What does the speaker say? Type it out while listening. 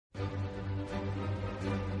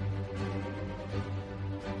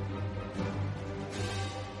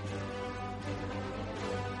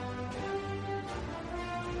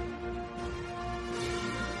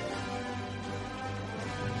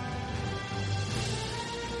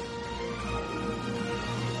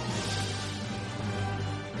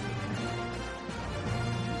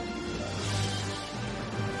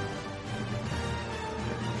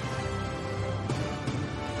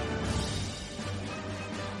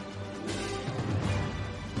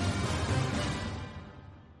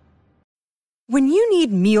When you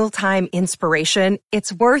need mealtime inspiration,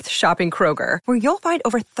 it's worth shopping Kroger, where you'll find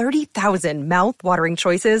over 30,000 mouth-watering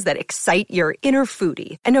choices that excite your inner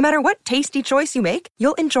foodie. And no matter what tasty choice you make,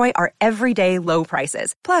 you'll enjoy our everyday low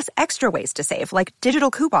prices, plus extra ways to save, like digital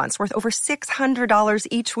coupons worth over $600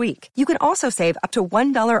 each week. You can also save up to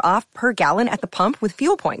 $1 off per gallon at the pump with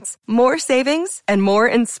fuel points. More savings and more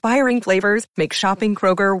inspiring flavors make shopping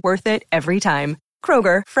Kroger worth it every time.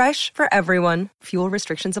 Kroger, fresh for everyone. Fuel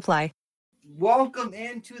restrictions apply. Welcome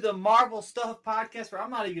into the Marvel Stuff podcast, where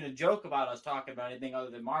I'm not even going to joke about us talking about anything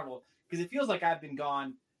other than Marvel, because it feels like I've been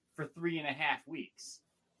gone for 3.5 weeks.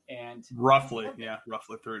 And roughly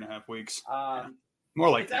 3.5 weeks. More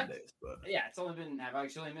like 10 days. But yeah, it's only been, I've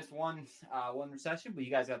actually missed one recession, but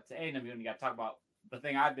you guys got to you got to talk about the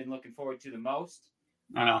thing I've been looking forward to the most.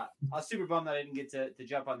 I know. I was super bummed that I didn't get to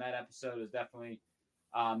jump on that episode. It was definitely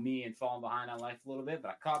me and falling behind on life a little bit,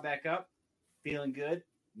 but I caught back up, feeling good.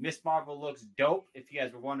 Miss Marvel looks dope. If you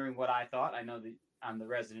guys were wondering what I thought, I know that I'm the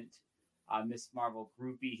resident Miss Marvel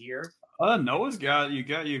groupie here. Noah's got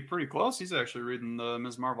you pretty close. He's actually reading the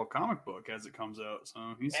Miss Marvel comic book as it comes out, so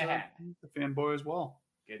he's a fanboy as well.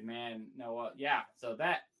 Good man, Noah. Yeah, so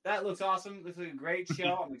that looks awesome. Looks like a great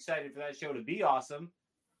show. I'm excited for that show to be awesome.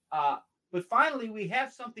 But finally, we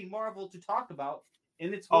have something Marvel to talk about.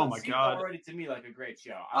 And it's already to me like a great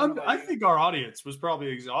show. I think our audience was probably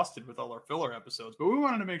exhausted with all our filler episodes, but we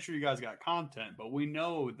wanted to make sure you guys got content. But we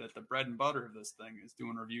know that the bread and butter of this thing is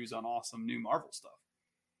doing reviews on awesome new Marvel stuff.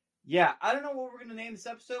 Yeah, I don't know what we're going to name this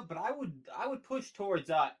episode, but I would push towards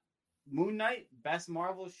Moon Knight, best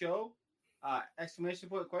Marvel show, !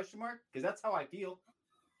 Question mark, because that's how I feel.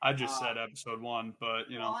 I just said episode 1, but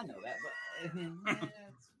you know. Well, I know that, but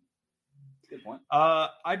good point.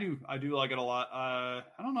 I do like it a lot. I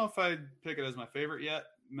don't know if I'd pick it as my favorite yet.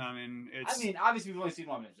 I mean, obviously we've only seen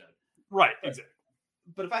one episode. Right, exactly.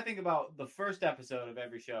 But if I think about the first episode of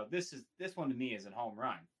every show, this one to me is a home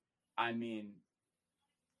run. I mean,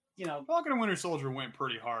 you know, Falcon and Winter Soldier went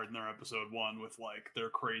pretty hard in their episode 1 with like their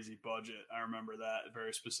crazy budget. I remember that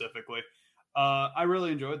very specifically. I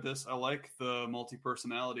really enjoyed this. I like the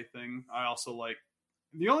multi-personality thing. I also like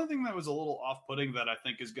the only thing that was a little off-putting that I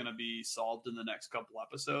think is going to be solved in the next couple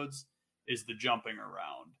episodes is the jumping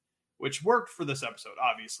around, which worked for this episode,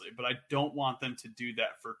 obviously, but I don't want them to do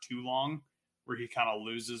that for too long where he kind of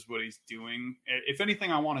loses what he's doing. If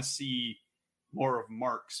anything, I want to see more of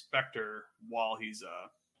Mark Spector while he's,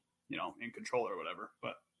 in control or whatever,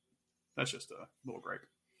 but that's just a little gripe.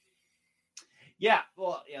 Yeah,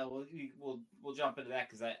 we'll jump into that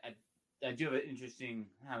because I do have an interesting,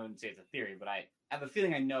 I wouldn't say it's a theory, but I have a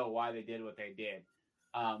feeling I know why they did what they did.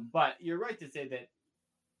 But you're right to say that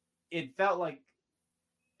it felt like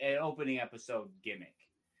an opening episode gimmick,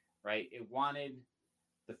 right? It wanted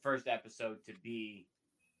the first episode to be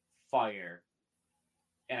fire.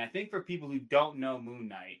 And I think for people who don't know Moon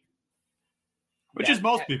Knight, which is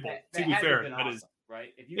most people, to be fair, that awesome, is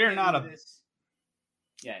right. If they're not a this,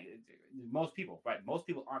 most people, right? Most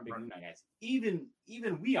people aren't big Moon Knight guys. Even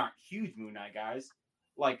we aren't huge Moon Knight guys.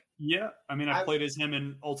 Like, yeah, I mean, I played as him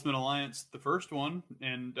in Ultimate Alliance, the first one,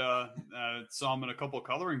 and saw him in a couple of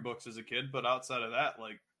coloring books as a kid. But outside of that,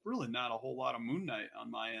 like, really not a whole lot of Moon Knight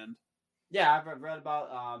on my end. Yeah, I've read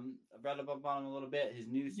about him a little bit. His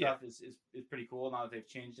new stuff is pretty cool now that they've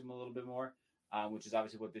changed him a little bit more, which is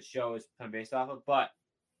obviously what this show is kind of based off of. But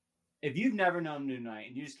if you've never known Moon Knight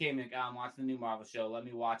and you just came in, I'm watching the new Marvel show, let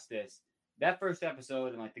me watch this. That first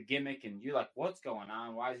episode and like the gimmick, and you're like, what's going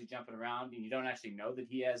on? Why is he jumping around? And you don't actually know that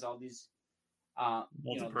he has all these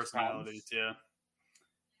multi-personalities. Yeah,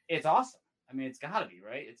 it's awesome. I mean, it's got to be,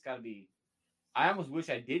 right? It's got to be. I almost wish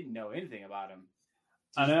I didn't know anything about him.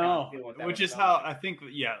 I know, which is how I think.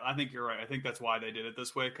 Yeah, I think you're right. I think that's why they did it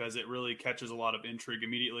this way, because it really catches a lot of intrigue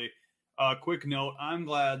immediately. Quick note, I'm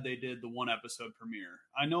glad they did the 1 episode premiere.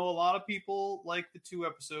 I know a lot of people like the 2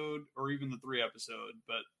 episode or even the 3 episode,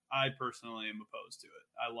 but I personally am opposed to it.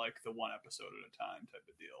 I like the 1 episode at a time type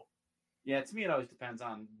of deal. Yeah, to me, it always depends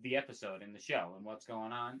on the episode and the show and what's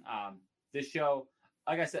going on. This show,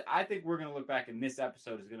 like I said, I think we're going to look back and this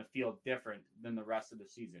episode is going to feel different than the rest of the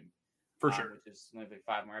season. For sure. Which is only like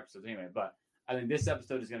 5 more episodes anyway. But I think this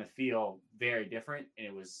episode is going to feel very different. And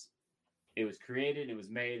it was created, it was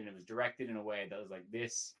made, and it was directed in a way that was like,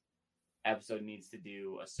 this episode needs to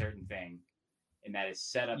do a certain thing. And that is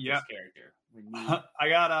set up this character. I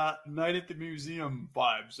got Night at the Museum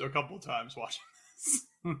vibes a couple of times watching this,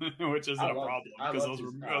 which isn't a problem because those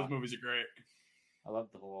movies are great. I love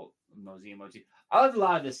the whole museum motif. I love a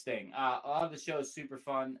lot of this thing. A lot of the show is super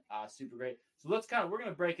fun, super great. So we're going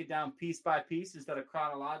to break it down piece by piece instead of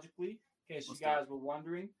chronologically, in case you guys were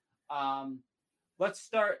wondering. let's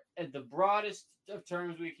start at the broadest of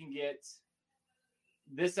terms we can get.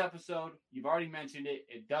 This episode, you've already mentioned it.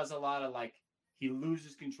 It does a lot of like he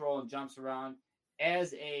loses control and jumps around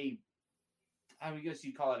as a, I guess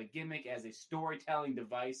you'd call it a gimmick, as a storytelling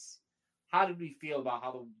device. How did we feel about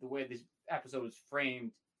how the way this episode was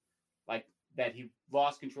framed, like that he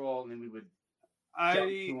lost control and then we would jump to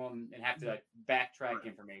him and have to like backtrack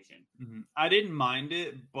information? I didn't mind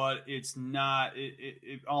it, but it's not.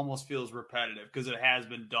 It almost feels repetitive because it has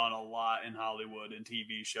been done a lot in Hollywood and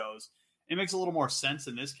TV shows. It makes a little more sense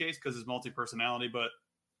in this case because it's multi-personality, but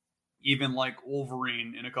even like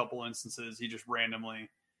Wolverine in a couple instances, he just randomly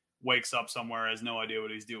wakes up somewhere, has no idea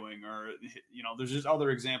what he's doing, or there's just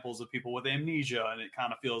other examples of people with amnesia, and it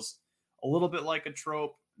kind of feels a little bit like a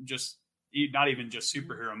trope. Just not even just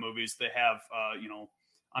superhero movies. They have,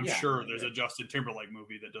 I'm sure there's a Justin Timberlake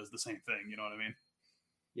movie that does the same thing. You know what I mean?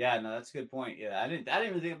 Yeah, no, that's a good point. Yeah, I didn't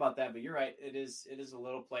even think about that, but you're right. It is a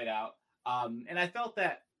little played out. And I felt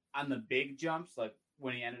that on the big jumps, like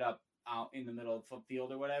when he ended up out in the middle of the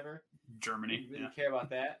field or whatever, Germany, I didn't care about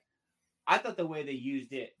that. I thought the way they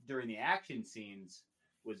used it during the action scenes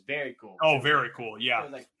was very cool. Oh, very cool. Yeah.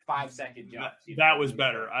 It was like 5-second jumps. That was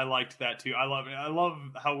better. I liked that too. I love it. I love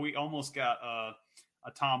how we almost got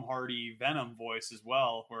a Tom Hardy Venom voice as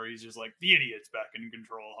well, where he's just like, the idiot's back in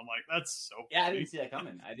control. I'm like, that's so Yeah, I didn't see that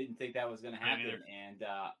coming. I didn't think that was going to happen. And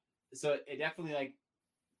so it definitely, like,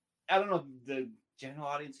 I don't know, the general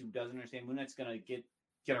audience who doesn't understand Moon Knight's going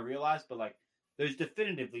to realize, but like, there's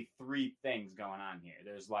definitively 3 things going on here.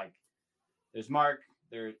 There's Mark,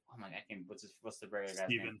 what's the brother guy's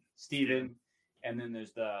name? Steven. And then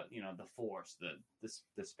there's the Force,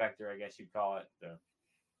 the Spectre, I guess you'd call it,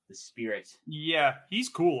 the spirit. Yeah, he's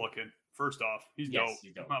cool looking. First off, he's dope.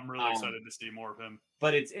 I'm really excited to see more of him.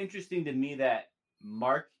 But it's interesting to me that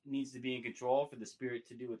Mark needs to be in control for the spirit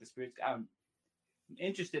to do what the spirit's. I'm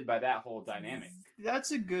interested by that whole dynamic.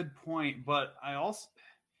 That's a good point, but I also,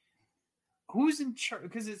 who's in charge?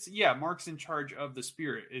 Because Mark's in charge of the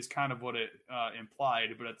spirit is kind of what it implied,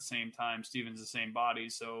 but at the same time, Steven's the same body,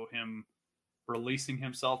 so him releasing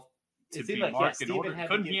himself to be like, Mark in order.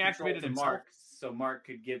 Couldn't he activate it himself? Mark, so Mark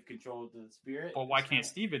could give control to the spirit? Well, why can't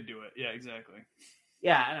Steven do it? Yeah, exactly.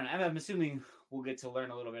 Yeah, I don't know. I'm assuming we'll get to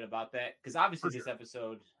learn a little bit about that because obviously this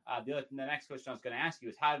episode, the next question I was going to ask you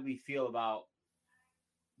is how did we feel about,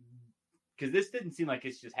 because this didn't seem like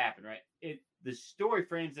it's just happened, right? The story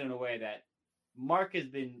frames it in a way that Mark has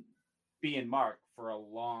been being Mark for a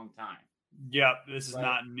long time. Yeah, this is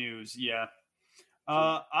not news. Yeah.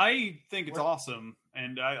 I think it's awesome.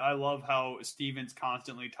 And I love how Steven's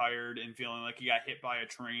constantly tired and feeling like he got hit by a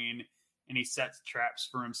train and he sets traps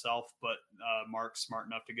for himself, but Mark's smart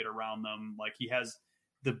enough to get around them. Like he has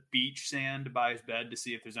the beach sand by his bed to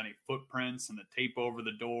see if there's any footprints and the tape over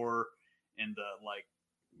the door and the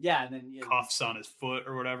and then cuffs on his foot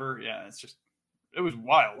or whatever. Yeah, it was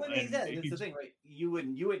wild. Well, that's the thing, right? You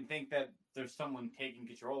wouldn't think that there's someone taking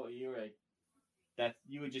control of you, right? That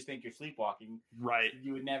you would just think you're sleepwalking, right?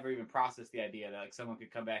 You would never even process the idea that like someone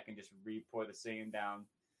could come back and just pour the sand down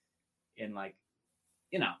in like,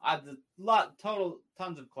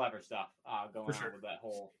 tons of clever stuff going on with that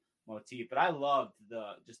whole motif. But I loved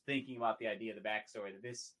just thinking about the idea, the backstory that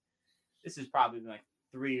this is probably like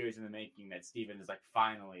 3 years in the making that Steven is like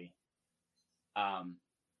finally,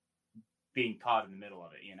 being caught in the middle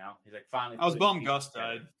of it. He's like finally. I was bummed Gus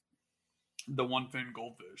died. The one fin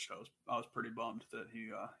goldfish. I was pretty bummed that he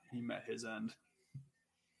met his end.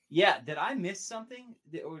 Yeah, did I miss something,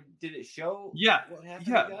 or did it show? What happened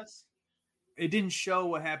to Gus? It didn't show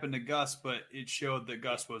what happened to Gus, but it showed that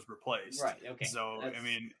Gus was replaced. Right. Okay. So I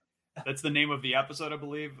mean, that's the name of the episode, I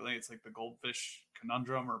believe. I think it's like the goldfish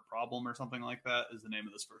conundrum or problem or something like that is the name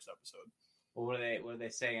of this first episode. Well, what do they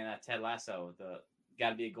say in Ted Lasso? Got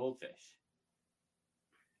to be a goldfish.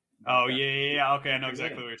 Oh yeah. Okay, I know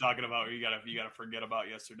exactly what you're talking about. You gotta forget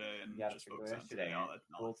about yesterday and just focus on today.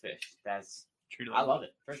 Goldfish. I love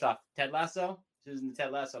it. First off, Ted Lasso. This isn't the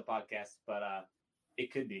Ted Lasso podcast, but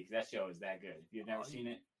it could be because that show is that good. If you've never seen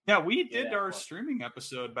it, yeah, we did our streaming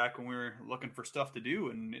episode back when we were looking for stuff to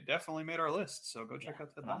do, and it definitely made our list. So go check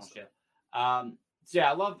out Ted Lasso. So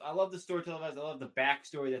yeah, I love the storytelling. I love the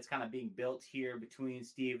backstory that's kind of being built here between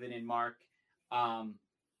Steven and Mark.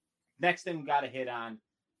 Next thing we got to hit on,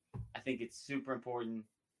 I think it's super important,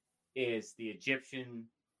 is the Egyptian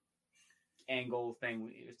angle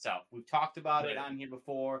thing itself. We've talked about it on here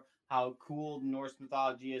before, how cool Norse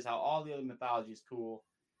mythology is, how all the other mythology is cool.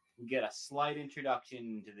 We get a slight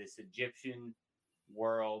introduction to this Egyptian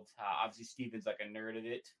world. Obviously, Steven's like a nerd of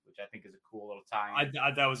it, which I think is a cool little tie-in.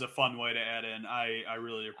 That was a fun way to add in. I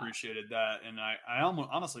really appreciated that, and I almost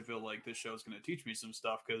honestly feel like this show is going to teach me some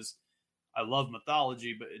stuff because I love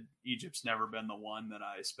mythology, but Egypt's never been the one that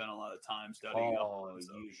I spent a lot of time studying up on.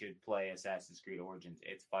 So. You should play Assassin's Creed Origins.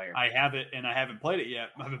 It's fire. I have it, and I haven't played it yet.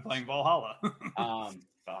 I've been playing Valhalla.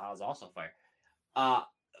 Valhalla's also fire.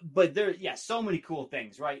 But there, so many cool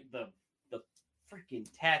things, right? The freaking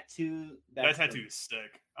tattoo. That tattoo is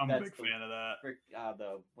sick. I'm a big fan of that.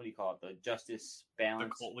 The what do you call it? The Justice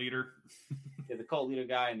Balance. The cult leader. Yeah, the cult leader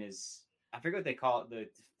guy and his. I forget what they call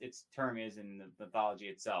it. Its term is in the mythology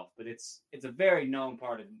itself, but it's a very known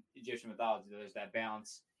part of Egyptian mythology. There's that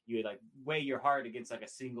balance. You would like weigh your heart against like a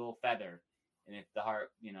single feather, and if the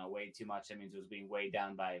heart weighed too much, that means it was being weighed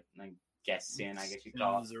down by sin. I guess you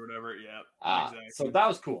call it or whatever. Yeah, exactly. So that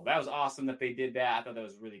was cool. That was awesome that they did that. I thought that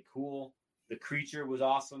was really cool. The creature was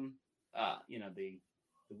awesome. The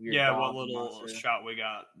weird. What little monster. Shot we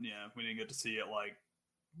got. Yeah, we didn't get to see it like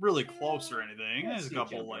really close or anything. There's a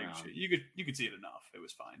couple you could see it enough. It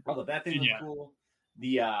was fine. Although that thing was cool.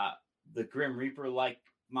 The Grim Reaper like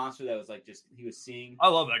monster that was like just he was seeing. I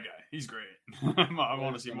love that guy. He's great. I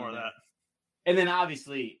want to see more of that. And then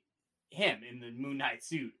obviously him in the Moon Knight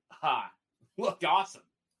suit. Looked awesome.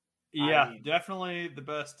 Yeah, definitely the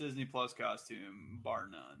best Disney Plus costume, bar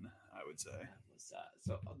none, I would say.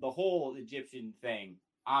 So the whole Egyptian thing,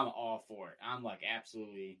 I'm all for it. I'm like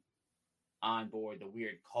absolutely on board. The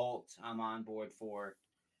weird cult, I'm on board for.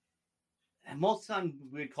 And most of the time,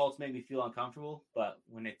 weird cults make me feel uncomfortable, but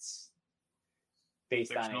when it's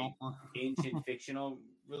based on an ancient fictional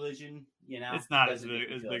religion, it's not as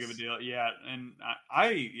big of a deal. Yeah, and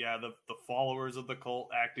the followers of the cult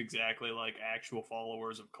act exactly like actual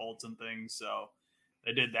followers of cults and things, so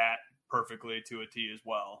they did that perfectly to a T as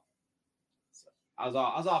well. So I was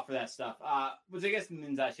all for that stuff. Which I guess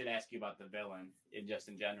means I should ask you about the villain in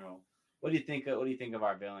general. What do you think of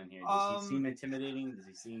our villain here? Does he seem intimidating? Does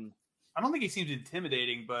he seem? I don't think he seems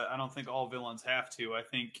intimidating, but I don't think all villains have to. I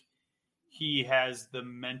think he has the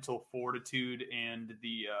mental fortitude and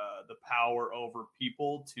the power over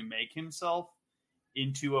people to make himself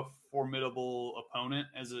into a formidable opponent.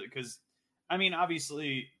 Because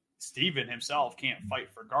obviously Steven himself can't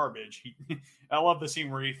fight for garbage. I love the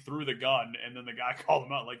scene where he threw the gun and then the guy called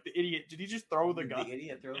him out like the idiot. Did he just throw the gun? The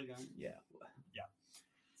idiot throw the gun? Yeah.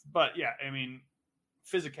 But yeah,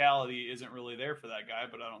 physicality isn't really there for that guy,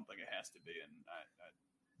 but I don't think it has to be. And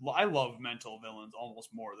I love mental villains almost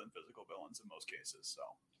more than physical villains in most cases. So,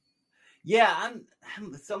 yeah,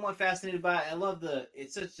 I'm somewhat fascinated by it. I love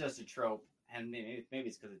it's just a trope, and maybe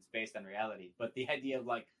it's because it's based on reality. But the idea of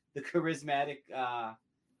like the charismatic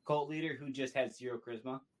cult leader who just has zero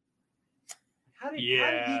charisma. How did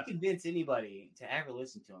he convince anybody to ever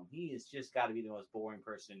listen to him? He has just got to be the most boring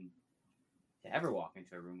person to ever walk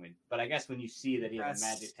into a room with. But I guess when you see that he has a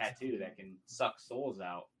magic tattoo that can suck souls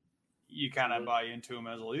out, you kind of buy into him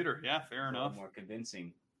as a leader. Yeah, fair enough. More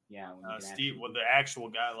convincing. Yeah. Steve, the actual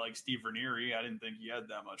guy like Steve Ranieri, I didn't think he had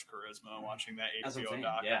that much charisma. Watching that HBO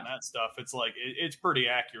doc and that stuff, it's like it's pretty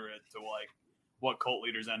accurate to like what cult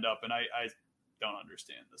leaders end up. And I don't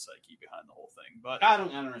understand the psyche behind the whole thing. But I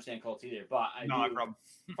don't understand cults either. But I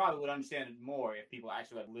probably would understand it more if people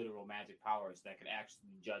actually had literal magic powers that could actually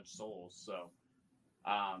judge souls. So,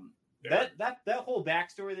 that whole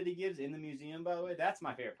backstory that he gives in the museum, by the way, that's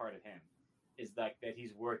my favorite part of him. Is like that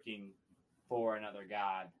he's working for another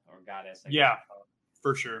god or goddess.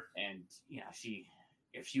 For sure. And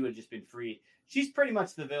if she would have just been freed, she's pretty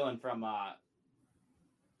much the villain from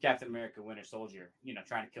Captain America: Winter Soldier,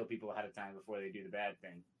 trying to kill people ahead of time before they do the bad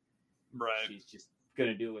thing. Right. She's just going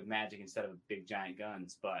to do it with magic instead of big giant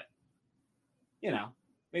guns. But,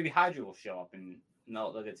 maybe Hydra will show up and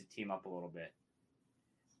they'll get to team up a little bit.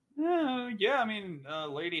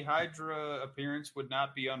 Lady Hydra appearance would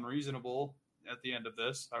not be unreasonable at the end of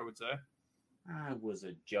this, I would say. It was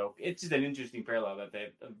a joke. It's just an interesting parallel that they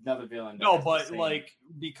another villain. No, but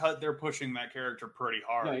because they're pushing that character pretty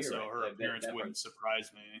hard, her appearance wouldn't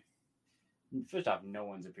surprise me. First off, no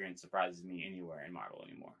one's appearance surprises me anywhere in Marvel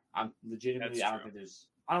anymore. I'm legitimately. I don't think there's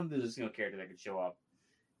a single character that could show up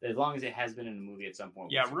as long as it has been in a movie at some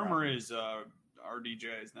point. Yeah, rumor is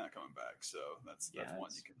RDJ is not coming back, so that's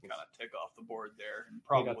one you can kind of tick off the board there, and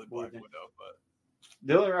probably Black Widow. But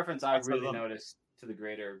the only reference I really noticed to the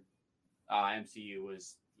greater MCU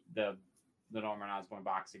was the Norman Osborn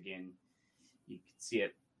box again. You could see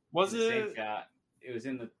it. Was it? Same shot. It was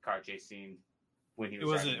in the car chase scene when he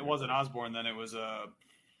was. It wasn't Osborn then. It was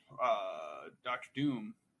Doctor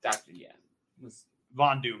Doom. It was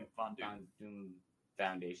Von Doom. Von Doom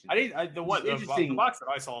Foundation. The box that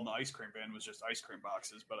I saw in the ice cream bin was just ice cream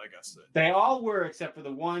boxes, but I guess they all were except for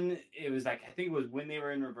the one. It was like I think it was when they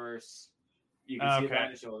were in reverse. You can see it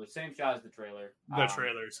on the shoulder. Same shot as the trailer.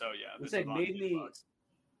 So yeah, it's like made me. Box.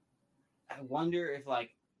 I wonder if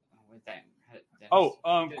like with that.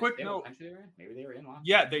 Quick note. Maybe they were in.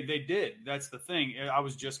 Yeah, they did. That's the thing. I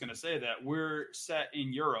was just going to say that we're set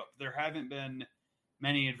in Europe. There haven't been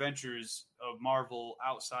many adventures of Marvel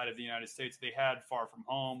outside of the United States. They had Far From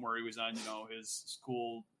Home, where he was on, his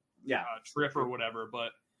school trip or whatever.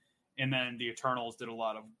 And then the Eternals did a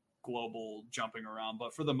lot of global jumping around.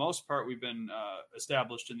 But for the most part, we've been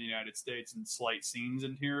established in the United States and slight scenes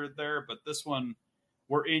in here or there. But this one,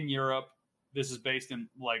 we're in Europe. This is based in,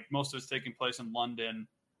 most of it's taking place in London,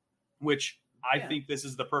 which I think this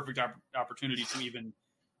is the perfect opportunity to even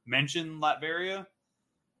mention Latveria.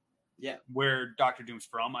 Yeah. Where Doctor Doom's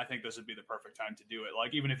from. I think this would be the perfect time to do it.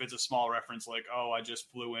 Even if it's a small reference, I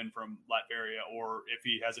just flew in from Latveria, or if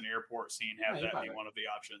he has an airport scene, have that be one of the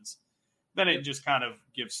options. Then it just kind of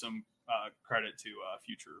gives some credit to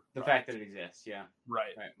future. The fact that it exists, yeah.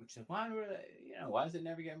 Right. Which is why is it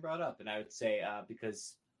never getting brought up? And I would say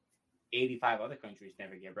because 85 other countries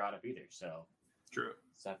never get brought up either. So true.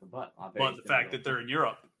 But the fact that they're in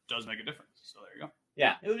Europe does make a difference. So there you go.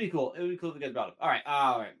 Yeah, it would be cool. It would be cool to get brought up. All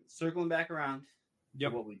right. Circling back around to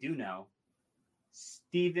what we do know.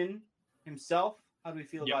 Steven himself, how do we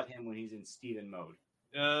feel about him when he's in Steven mode?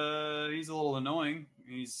 He's a little annoying.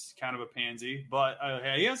 He's kind of a pansy, but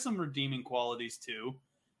he has some redeeming qualities too.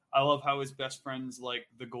 I love how his best friend's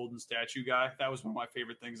the golden statue guy. That was one of my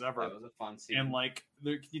favorite things ever. That was a fun scene. And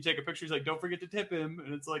you take a picture. He's like, "Don't forget to tip him,"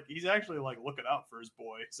 and it's he's actually looking out for his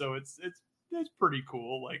boy. So it's pretty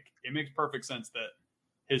cool. It makes perfect sense that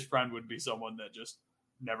his friend would be someone that just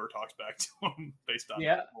never talks back to him based on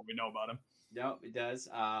what we know about him. No, it does.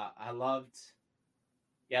 I loved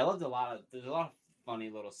a lot of. There's a lot of funny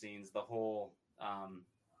little scenes. The whole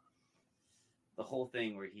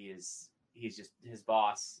thing where he's just his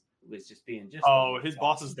boss was just being just. Oh, his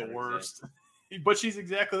boss is the worst. But she's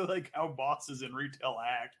exactly like how bosses in retail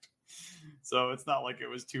act. So it's not like it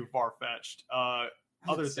was too far fetched.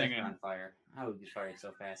 Other thing on fire. I would be fired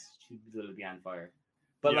so fast. She'd literally be on fire.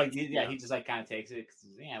 But he just kind of takes it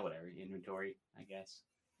because whatever, inventory, I guess.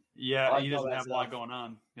 Yeah, he doesn't have a lot going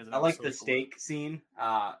on. I like the steak scene.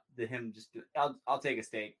 Him just I'll take a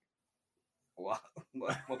steak. What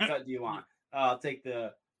cut do you want? I'll take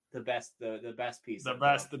the best piece.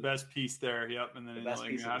 The best piece there. Yep. And then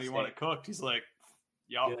how do you want it cooked? He's like,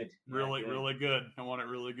 "Yup, really good. I want it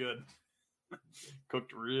really good,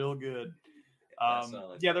 cooked real good."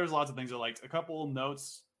 There's lots of things I liked. A couple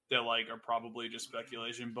notes that are probably just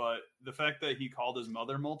speculation, but the fact that he called his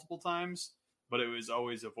mother multiple times, but it was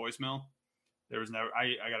always a voicemail. There was never.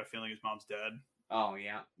 I got a feeling his mom's dead. Oh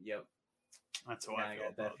yeah, yep. That's how I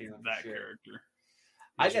felt about that character.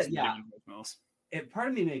 Voicemails. Part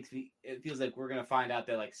of me it feels like we're gonna find out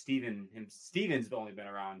that Steven's only been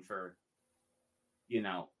around for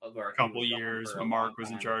a couple years, but Mark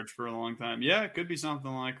was in charge for a long time. Yeah, it could be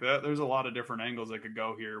something like that. There's a lot of different angles that could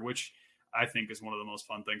go here, which I think is one of the most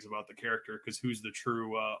fun things about the character, because who's the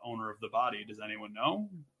true owner of the body? Does anyone know?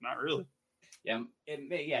 Not really. Yeah,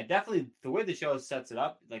 definitely the way the show sets it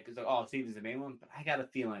up, Steven's the main one, but I got a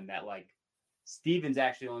feeling that Steven's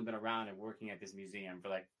actually only been around and working at this museum for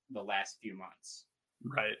the last few months.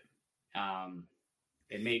 Right.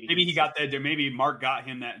 And maybe he got that. Maybe Mark got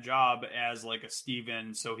him that job as a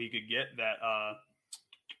Steven, so he could get that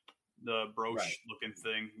the brooch looking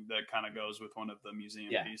thing that kind of goes with one of the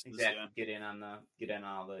museum pieces. Exactly. Get in on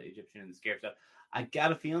all the Egyptian and the scare stuff. I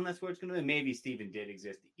got a feeling that's where it's going to be. Maybe Steven did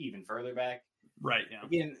exist even further back. Right. Yeah.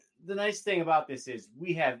 Again, the nice thing about this is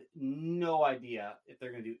we have no idea if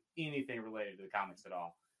they're going to do anything related to the comics at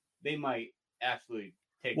all. They might absolutely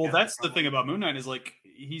take. Well, that's the thing about Moon Knight is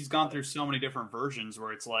he's gone through so many different versions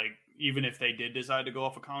where it's even if they did decide to go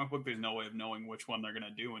off a comic book, there's no way of knowing which one they're going to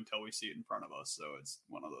do until we see it in front of us. So it's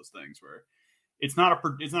one of those things where it's not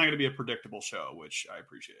going to be a predictable show, which I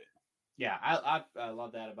appreciate. Yeah, I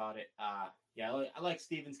love that about it. I like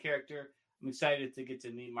Steven's character. I'm excited to get to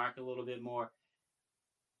meet Mark a little bit more.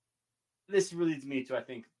 This leads me to, I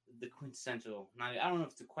think, the quintessential. I don't know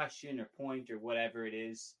if it's a question or point or whatever it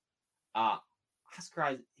is. Oscar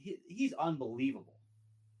Isaac, he's unbelievable.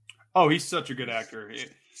 Oh, he's such a good actor.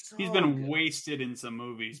 He's been wasted in some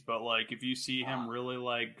movies, but if you see him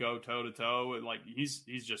really go toe to toe, he's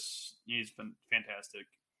been fantastic.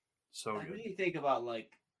 So good. What do you think about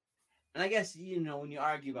and I guess when you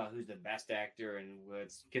argue about who's the best actor and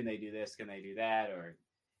can they do this, can they do that, or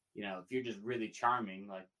you know, if you're just really charming,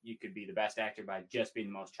 like you could be the best actor by just being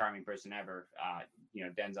the most charming person ever. You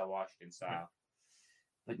know, Denzel Washington style.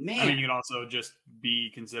 But man, I mean, you can also just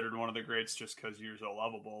be considered one of the greats just because you're so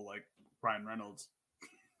lovable, like Ryan Reynolds.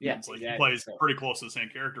 yeah, It's like exactly. he plays So, pretty close to the same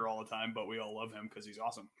character all the time, but we all love him because he's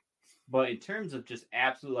awesome. but in terms of just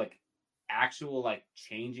absolute like actual like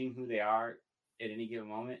changing who they are at any given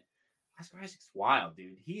moment, Oscar Isaac's wild,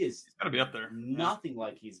 dude. He is He's got to be up there. nothing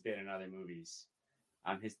like he's been in other movies.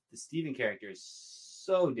 The Steven character is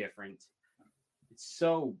so different. It's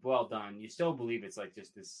so well done. You still believe it's like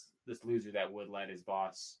just this loser that would let his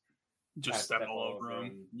boss Just step all over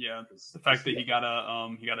him. Yeah, It's- the fact that he got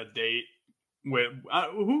a date with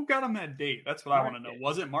who got him that date? That's what I Mark want to know. did.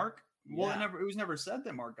 Was it Mark? Well, Yeah. it was never said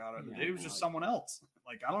that Mark got it. Yeah, It was just no. someone else.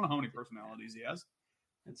 Like I don't know how many personalities he has.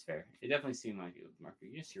 That's fair. It definitely seemed like it was Marker.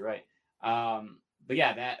 Yes, you're right. But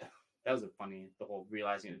yeah, that was a funny, the whole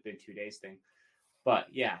realizing it's been 2 days thing. But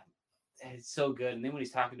yeah, it's so good. And then when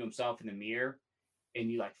he's talking to himself in the mirror, and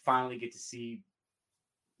you like finally get to see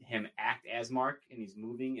him act as Mark, and he's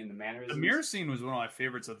moving in the mannerisms. The mirror scene was one of my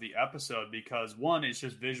favorites of the episode because one, it's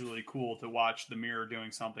just visually cool to watch the mirror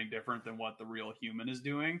doing something different than what the real human is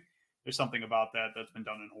doing. There's something about that that's been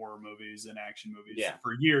done in horror movies and action movies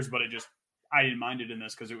for years, but I didn't mind it in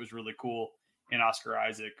this because it was really cool. And Oscar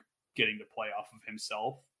Isaac getting to play off of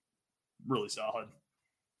himself, really solid.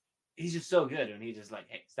 He's just so good, and he's just like,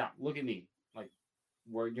 "Hey, stop! Look at me! Like,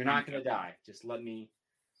 you're not gonna die. Just let me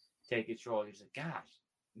take control." He's like, "Gosh,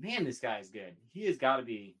 man, this guy is good. He has got to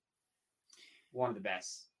be one of the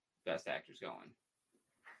best actors going."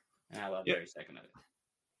 And I love every second of it.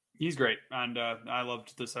 He's great, and I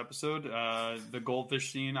loved this episode. The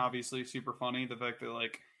goldfish scene, obviously, super funny. The fact that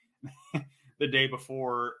like the day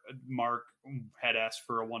before, Mark had asked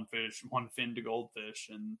for a one fin to goldfish,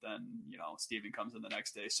 and then Steven comes in the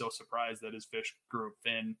next day, so surprised that his fish grew a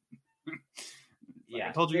fin. Yeah,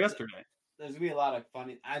 I told you yesterday. There's gonna be a lot of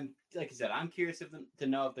funny. Like I said, I'm curious to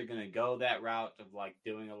know if they're gonna go that route of like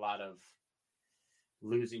doing a lot of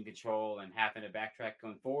losing control and having to backtrack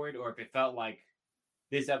going forward, or if it felt like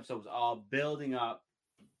this episode was all building up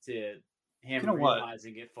to him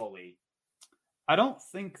realizing it fully. I don't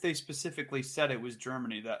think they specifically said it was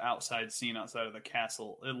Germany, that outside scene outside of the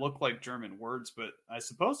castle. It looked like German words, but I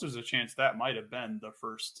suppose there's a chance that might have been the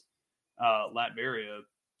first Latveria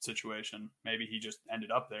situation. Maybe he just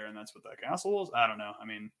ended up there and that's what that castle was. I don't know. I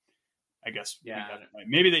mean, I guess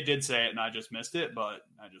maybe they did say it and I just missed it, but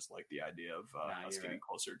I just like the idea of us getting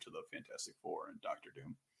closer to the Fantastic Four and Doctor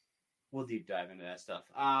Doom. We'll deep dive into that stuff.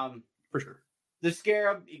 For sure. The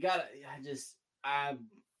Scarab, you gotta.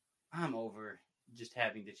 I'm over just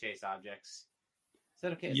having to chase objects. Is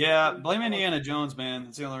that okay? Yeah, blame Indiana Jones, man.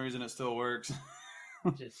 That's the only reason it still works.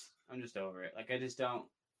 I'm just over it. Like I just don't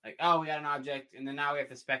like. Oh, we got an object, and then now we have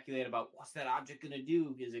to speculate about what's that object gonna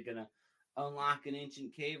do? Is it gonna unlock an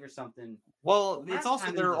ancient cave or something? Well, it's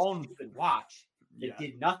also their own watch. It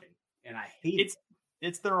did nothing, and I hate it.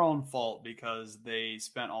 It's their own fault because they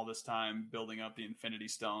spent all this time building up the Infinity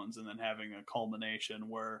Stones and then having a culmination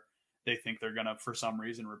where they think they're going to, for some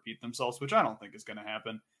reason, repeat themselves, which I don't think is going to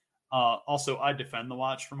happen. Also, I defend the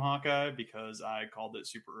watch from Hawkeye because I called it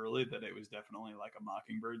super early that it was definitely like a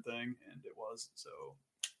Mockingbird thing, and it was. So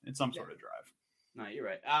it's some sort of drive. No, you're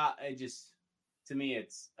right. To me,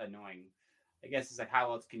 it's annoying. I guess it's like,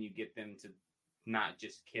 how else can you get them to not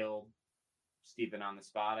just kill Steven on the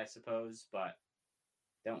spot, I suppose, but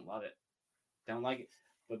don't love it. Don't like it.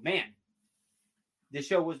 But man, this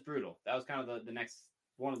show was brutal. That was kind of the next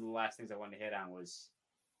one of the last things I wanted to hit on was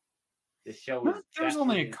this show was there's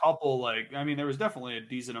only a couple, there was definitely a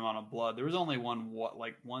decent amount of blood. There was only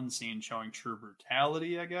one scene showing true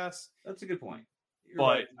brutality, I guess. That's a good point.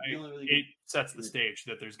 But it sets the stage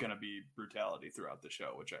that there's going to be brutality throughout the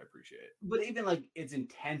show, which I appreciate. But even like its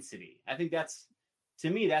intensity, I think that's,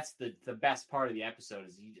 to me, that's the best part of the episode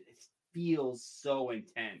is it feels so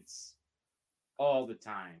intense all the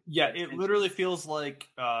time. Yeah, it literally feels like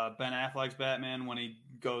Ben Affleck's Batman when he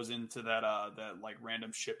goes into that like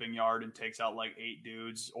random shipping yard and takes out like 8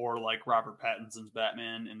 dudes, or like Robert Pattinson's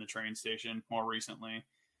Batman in the train station more recently.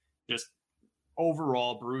 Just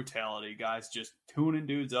overall brutality, guys just tuning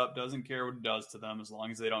dudes up, doesn't care what it does to them as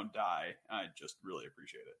long as they don't die. I just really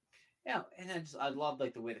appreciate it. Yeah, and I love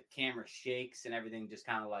like the way the camera shakes and everything just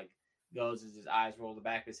kind of like goes as his eyes roll the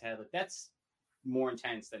back of his head. Like that's more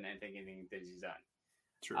intense than anything that he's done.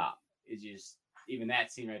 True. It's just even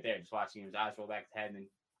that scene right there, just watching his eyes roll back his head and then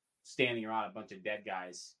standing around a bunch of dead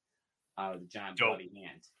guys with a giant bloody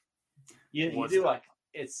hand. You do like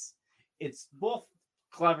it's both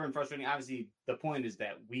clever and frustrating. Obviously, the point is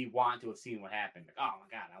that we want to have seen what happened. Like, oh my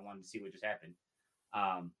god, I wanted to see what just happened.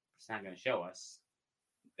 it's not going to show us.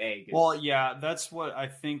 Well, yeah, that's what I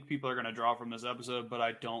think people are going to draw from this episode, but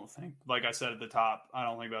I don't think, like I said at the top, I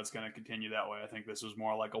don't think that's going to continue that way. I think this was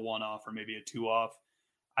more like a one-off or maybe a two-off.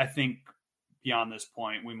 I think beyond this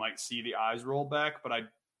point, we might see the eyes roll back, but I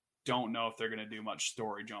don't know if they're going to do much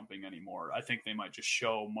story jumping anymore. I think they might just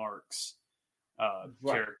show Mark's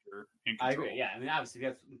character in control. I agree. Yeah, I mean, obviously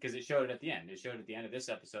that's because it showed it at the end. It showed at the end of this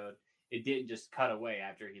episode. It didn't just cut away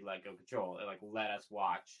after he let go control. It like let us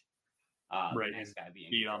watch. The next guy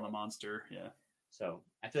beat on the monster. Yeah. So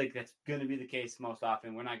I feel like that's going to be the case most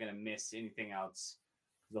often. We're not going to miss anything else.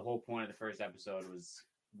 The whole point of the first episode was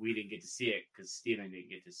we didn't get to see it because Steven didn't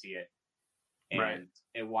get to see it. And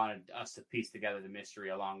it wanted us to piece together the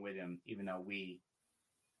mystery along with him, even though we,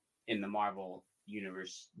 in the Marvel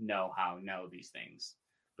universe, know these things.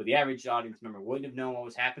 But the average audience member wouldn't have known what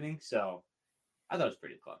was happening. So I thought it was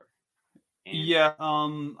pretty clever.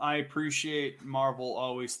 I appreciate Marvel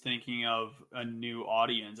always thinking of a new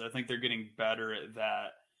audience. I think they're getting better at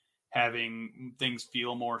that, having things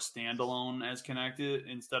feel more standalone as connected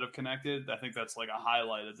instead of connected. I think that's like a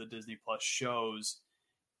highlight of the Disney Plus shows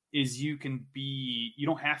is you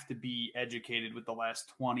don't have to be educated with the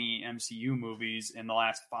last 20 MCU movies and the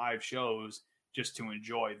last 5 shows just to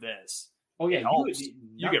enjoy this. Oh yeah,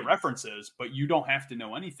 you get references, but you don't have to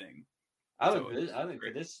know anything. I think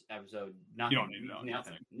for this episode, nothing. You don't need to know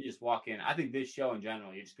nothing. You just walk in. I think this show in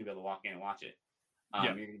general, you're just gonna be able to walk in and watch it.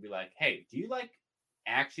 You're gonna be like, "Hey, do you like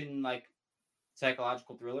action, like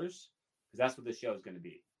psychological thrillers?" Because that's what this show is gonna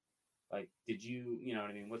be. Like, did you know what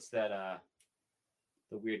I mean? What's that?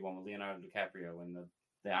 The weird one with Leonardo DiCaprio and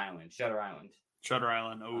the island, Shutter Island. Shutter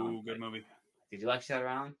Island. Oh, good movie. Did you like Shutter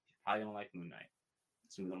Island? You're probably gonna like Moon Knight.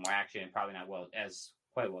 It's a little more action, probably not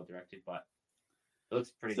quite well directed, but it looks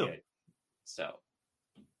pretty good. So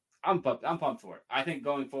I'm pumped for it. I think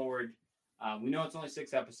going forward, we know it's only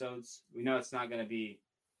 6 episodes. We know it's not going to be.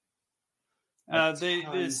 I think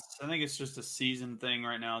it's just a season thing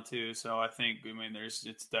right now too. So I think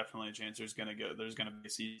it's definitely a chance there's going to be a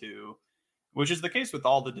season 2, which is the case with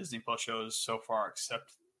all the Disney Plus shows so far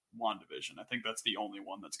except WandaVision. I think that's the only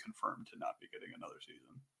one that's confirmed to not be getting another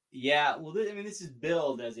season. Yeah, well, this is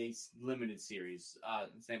billed as a limited series. I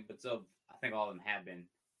think all of them have been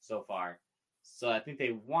so far. So I think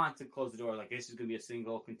they want to close the door. Like, this is going to be a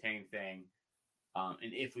single contained thing. And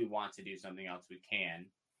if we want to do something else, we can.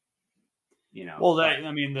 Well,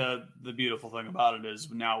 the beautiful thing about it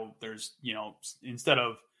is now there's, instead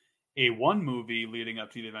of a one movie leading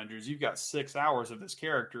up to the Avengers, you've got 6 hours of this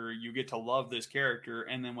character. You get to love this character.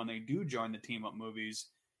 And then when they do join the team up movies,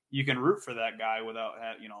 you can root for that guy without,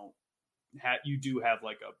 you do have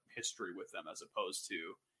like a history with them as opposed to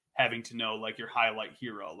having to know like your highlight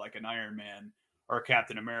hero, like an Iron Man or a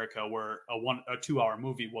Captain America, where a 2-hour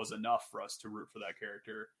movie was enough for us to root for that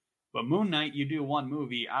character. But Moon Knight, you do one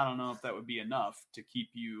movie. I don't know if that would be enough to keep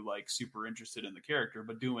you like super interested in the character,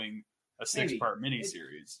 but doing a 6-part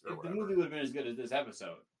miniseries or whatever. The movie would have been as good as this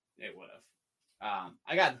episode. It would have.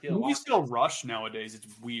 I got the feeling movies still rush nowadays. It's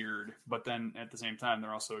weird, but then at the same time,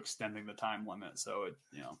 they're also extending the time limit. So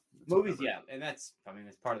movies, whatever. Yeah, and that's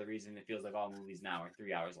part of the reason it feels like all movies now are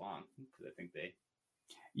 3 hours long because I think they.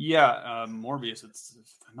 Yeah, Morbius. It's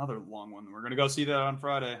another long one. We're gonna go see that on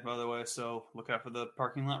Friday, by the way. So look out for the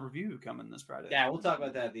parking lot review coming this Friday. Yeah, we'll talk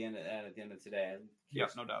about that at the end of today. Yeah,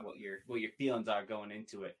 no doubt. What your feelings are going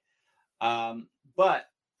into it. But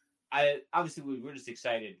we're just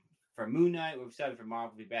excited for Moon Knight. We're excited for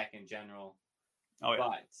Marvel to be back in general. Oh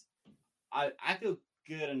yeah. But I feel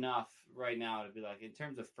good enough right now to be like, in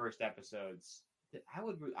terms of first episodes, I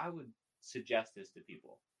would suggest this to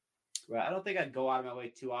people. Right? I don't think I'd go out of my way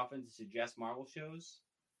too often to suggest Marvel shows,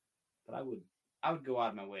 but I would go out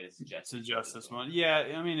of my way to suggest this one. Yeah,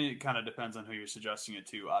 it kind of depends on who you're suggesting it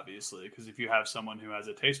to, obviously, because if you have someone who has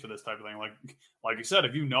a taste for this type of thing, like you said,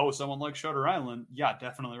 if you know someone like Shutter Island, yeah,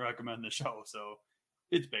 definitely recommend the show. So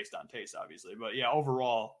it's based on taste, obviously, but yeah,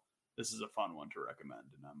 overall, this is a fun one to recommend,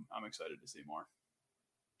 and I'm excited to see more.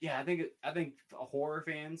 Yeah, I think horror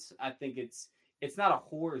fans, I think it's not a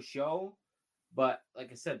horror show, but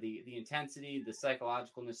like I said, the intensity, the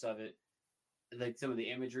psychologicalness of it, like some of the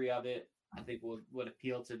imagery of it, I think would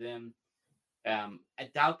appeal to them. I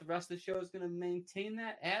doubt the rest of the show is going to maintain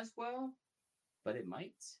that as well, but it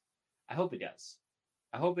might. I hope it does.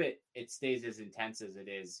 I hope it stays as intense as it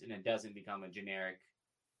is, and it doesn't become a generic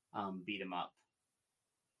beat 'em up.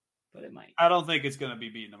 But it might. I don't think it's going to be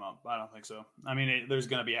beating them up. I don't think so. There's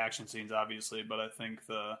going to be action scenes, obviously, but I think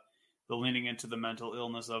the leaning into the mental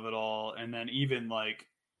illness of it all, and then even like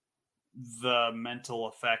the mental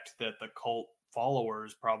effect that the cult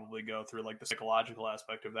followers probably go through, like the psychological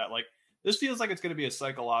aspect of that. Like This feels like it's going to be a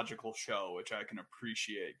psychological show, which I can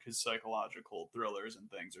appreciate because psychological thrillers and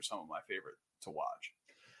things are some of my favorite to watch.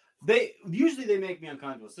 They make me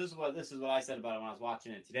uncomfortable. So this is what I said about it when I was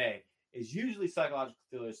watching it today. Is usually psychological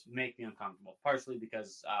thrillers make me uncomfortable, partially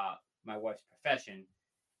because my wife's profession,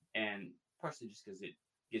 and partially just because it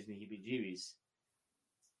gives me heebie-jeebies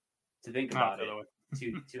to think about it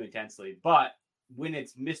too intensely. But when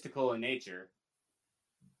it's mystical in nature,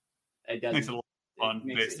 it doesn't. Makes it a little fun.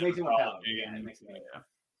 It makes it more palatable. Yeah, it makes it more.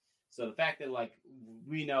 So the fact that like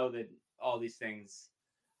we know that all these things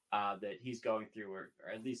that he's going through, or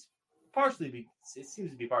at least partially, it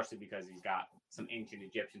seems to be partially because he's got some ancient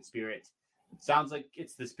Egyptian spirit. Sounds like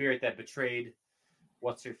it's the spirit that betrayed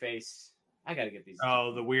what's her face. I gotta get these.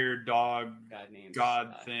 Oh, the weird dog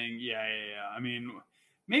god thing. Yeah. I mean,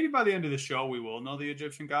 maybe by the end of the show we will know the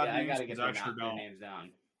Egyptian god names. I gotta get their names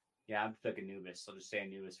down. Yeah, I'm stuck Anubis. I'll just say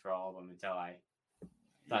Anubis for all of them until I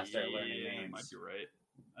start learning names. You might be right.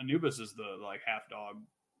 Anubis is the like half dog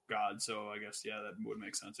god, so I guess that would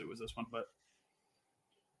make sense. It was this one, but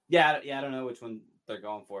I don't know which one they're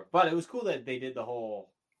going for, but it was cool that they did the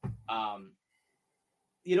whole.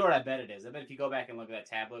 You know what I bet it is? I bet if you go back and look at that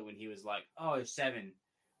tablet when he was like, "Oh, there's 7.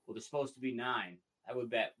 Well, there's supposed to be 9." I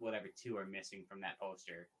would bet whatever 2 are missing from that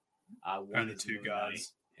poster. One the 2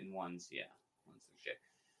 gods, and one's the shit.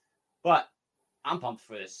 But I'm pumped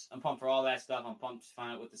for this. I'm pumped for all that stuff. I'm pumped to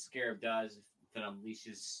find out what the Scarab does. If it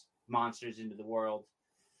unleashes monsters into the world,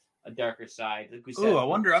 a darker side. Like we said. Oh, I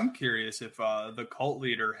wonder. I'm curious if the cult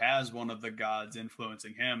leader has one of the gods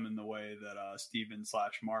influencing him in the way that Steven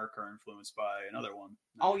 / Mark are influenced by another one.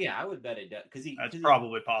 Oh yeah, I would bet it does because that's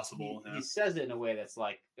probably possible. He says it in a way that's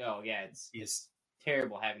like, oh yeah, it's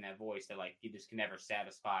terrible having that voice that like you just can never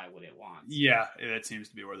satisfy what it wants. Yeah, that seems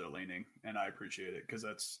to be where they're leaning, and I appreciate it because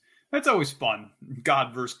that's always fun.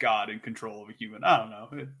 God versus God in control of a human. I don't know.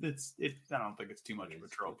 I don't think it's too much of a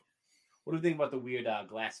trope. What do you think about the weird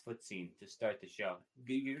glass foot scene to start the show?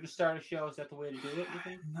 You're going to start a show? Is that the way to do it, you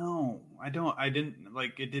think? No, I don't. I didn't,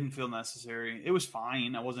 like, it didn't feel necessary. It was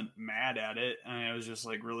fine. I wasn't mad at it. I was just,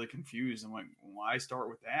 like, really confused. I'm like, why start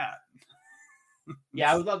with that?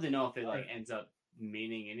 Yeah, I would love to know if it, like, ends up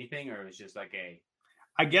meaning anything or it's just like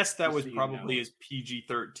I guess that was probably as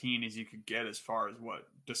PG-13 as you could get as far as what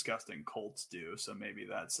disgusting cults do. So maybe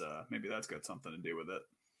that's got something to do with it.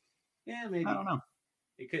 Yeah, maybe. I don't know.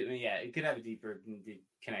 It could have a deeper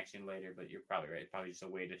connection later, but you're probably right. Probably just a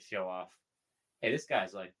way to show off. Hey, this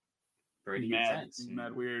guy's like pretty intense.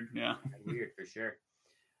 Mad weird, yeah. Weird for sure.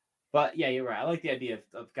 But yeah, you're right. I like the idea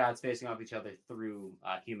of gods facing off each other through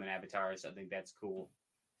human avatars. I think that's cool.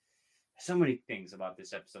 So many things about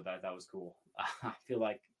this episode that I thought was cool. I feel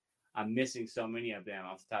like I'm missing so many of them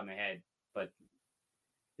off the top of my head. But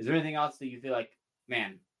is there anything else that you feel like,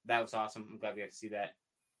 man, that was awesome? I'm glad we got to see that.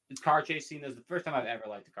 The car chase scene is the first time I've ever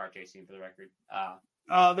liked a car chase scene, for the record.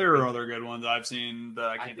 There are other good ones I've seen that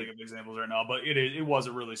I can't think of examples right now, but it was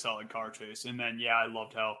a really solid car chase. And then, I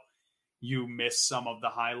loved how you miss some of the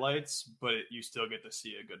highlights, but you still get to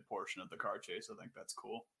see a good portion of the car chase. I think that's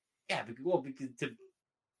cool. Yeah, because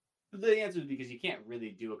the answer is because you can't really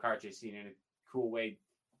do a car chase scene in a cool way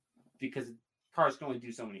because cars can only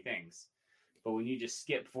do so many things. But when you just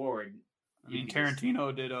skip forward, I mean,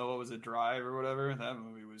 Tarantino did what was it, Drive or whatever? That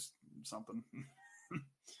movie was something.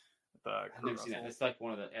 I've never seen that. It's like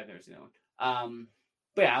I've never seen that one.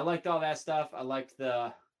 But yeah, I liked all that stuff. I liked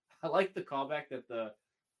the callback that the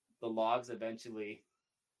logs eventually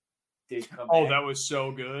did come back. That was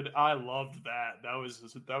so good. I loved that. That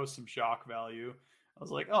was some shock value. I was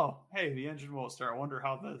like, oh, hey, the engine won't start. I wonder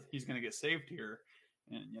how he's going to get saved here.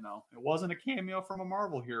 And, it wasn't a cameo from a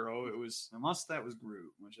Marvel hero. It was, unless that was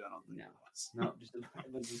Groot, which I don't think it was. No, just a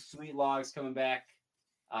bunch of sweet logs coming back,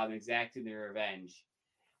 exacting their revenge.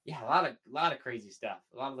 Yeah, a lot of crazy stuff.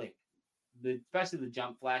 A lot of especially the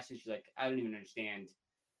jump flashes. You're like, I don't even understand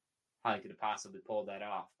how they could have possibly pulled that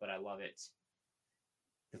off, but I love it.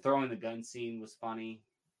 The throwing the gun scene was funny.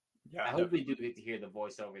 Yeah, I hope we do get to hear the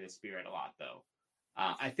voice over the spirit a lot, though.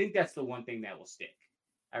 I think that's the one thing that will stick.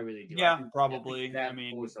 I really do. Yeah, probably. That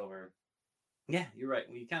voiceover. Yeah, you're right.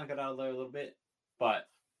 We kind of got out of there a little bit, but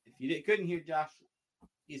if you couldn't hear Josh,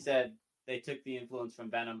 he said they took the influence from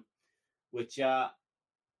Venom, which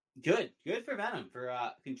good for Venom for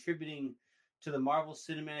contributing to the Marvel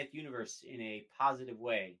Cinematic Universe in a positive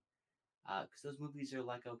way, because those movies are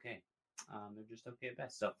like okay, they're just okay at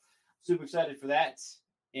best. So super excited for that,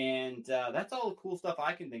 and that's all the cool stuff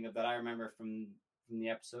I can think of that I remember from the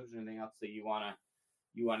episodes. Anything else that you wanna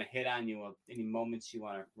hit on? Any moments you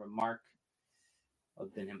want to remark other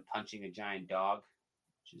than him punching a giant dog?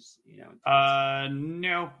 Just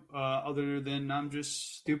No. Other than I'm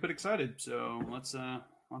just stupid excited. So let's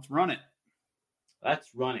run it.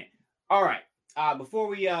 let's run it. All right. Before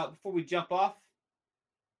we jump off,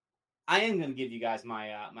 I am going to give you guys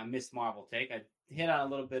my Miss Marvel take. I hit on a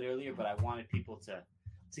little bit earlier, but I wanted people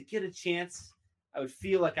to get a chance. I would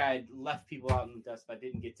feel like I had left people out in the dust if I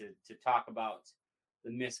didn't get to talk about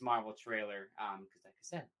the Miss Marvel trailer. Because like I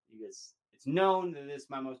said, it's known that it's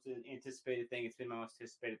my most anticipated thing. It's been my most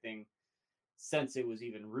anticipated thing since it was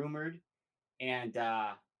even rumored. And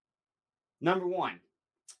number one,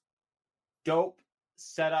 dope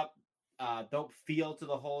setup, dope feel to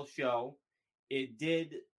the whole show. It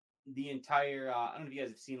did the entire. I don't know if you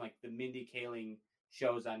guys have seen like the Mindy Kaling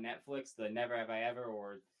shows on Netflix, the Never Have I Ever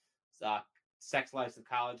or Sex Lives of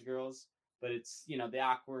College Girls, but it's the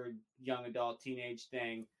awkward young adult teenage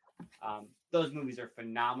thing. Those movies are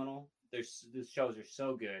phenomenal. These shows are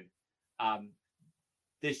so good.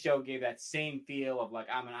 This show gave that same feel of like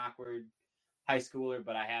I'm an awkward high schooler,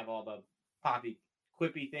 but I have all the poppy,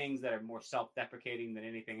 quippy things that are more self-deprecating than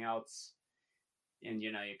anything else. And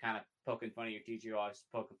you're kind of poking fun of your teacher, you're always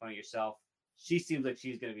poking fun of yourself. She seems like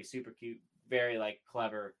she's going to be super cute, very like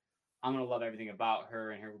clever. I'm going to love everything about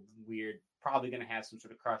her and her weird. Probably going to have some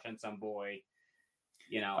sort of crush on some boy.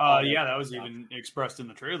 That was stuff. Even expressed in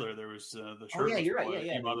the trailer. There was the shirt. Oh yeah, you're right.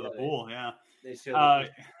 Yeah, came out of the pool. Yeah. They showed.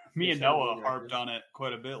 Me and Noah harped on it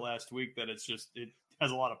quite a bit last week. That it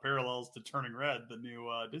has a lot of parallels to Turning Red, the new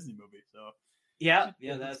Disney movie. So yeah,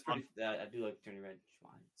 that's pretty. I do like Turning Red.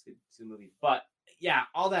 It's a good movie, but yeah,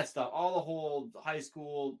 all that stuff, all the whole high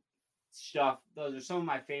school stuff. Those are some of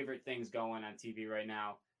my favorite things going on TV right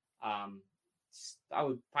now. I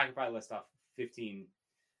could probably list off 15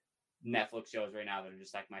 Netflix shows right now that are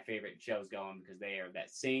just like my favorite shows going because they are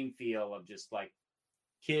that same feel of just like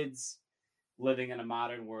kids living in a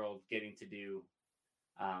modern world getting to do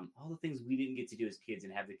all the things we didn't get to do as kids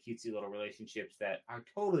and have the cutesy little relationships that are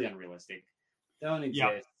totally unrealistic, don't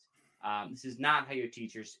exist. Yep. This is not how your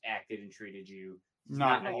teachers acted and treated you. It's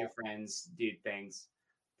not how your friends did things.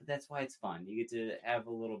 But that's why it's fun. You get to have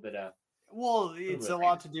a little bit of. Well, it's a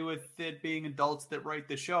lot to do with it being adults that write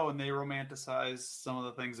the show and they romanticize some of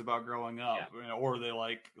the things about growing up, or they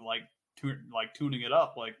like tuning it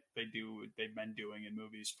up like they've been doing in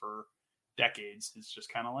movies for decades. It's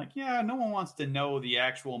just kind of like, no one wants to know the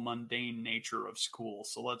actual mundane nature of school,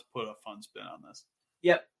 so let's put a fun spin on this.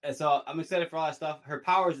 Yep. And so I'm excited for all that stuff. Her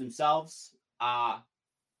powers themselves, I'm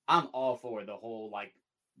all for the whole like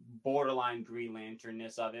borderline Green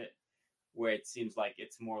Lantern-ness of it, where it seems like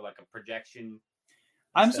it's more like a projection.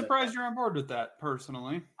 I'm surprised you're on board with that,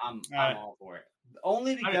 personally. I'm all for it.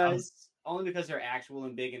 Only because her actual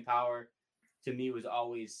and big in power to me was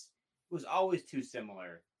always too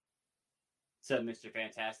similar to Mr.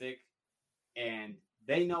 Fantastic. And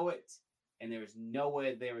they know it, and there was no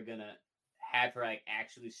way they were gonna have her like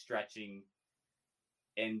actually stretching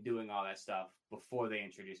and doing all that stuff before they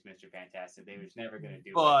introduced Mr. Fantastic. They were just never going to do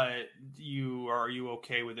it. But are you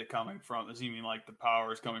okay with it coming from, does you mean like the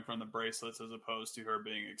powers coming from the bracelets as opposed to her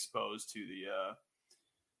being exposed to the,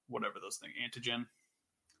 whatever those things, antigen?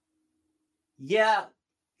 Yeah,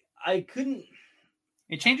 I couldn't.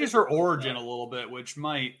 It changes her origin a little bit, which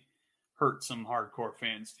might hurt some hardcore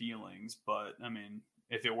fans' feelings. But, I mean,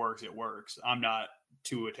 if it works, it works. I'm not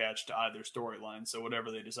too attached to either storyline. So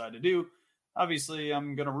whatever they decide to do, obviously,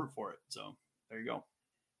 I'm going to root for it. So there you go.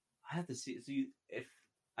 I have to see. So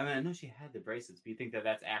I know she had the bracelets, but you think that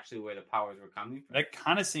that's actually where the powers were coming from? That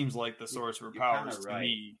kind of seems like the source of her powers to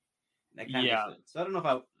me. Yeah. So I don't know if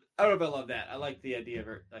I love that. I like the idea of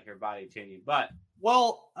her, like her body changing, but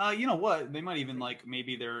you know what? They might even like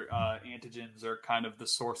maybe their antigens are kind of the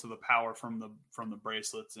source of the power from the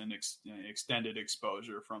bracelets, and extended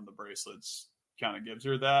exposure from the bracelets kind of gives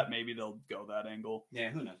her that. Maybe they'll go that angle. Yeah,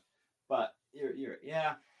 who knows? But you're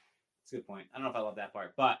it's a good point. I don't know if I love that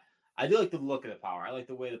part, but I do like the look of the power. I like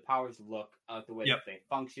the way the powers look. I like the way that they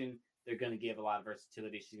function. They're going to give a lot of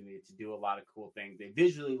versatility. She's going to get to do a lot of cool things. They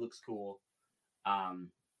visually looks cool.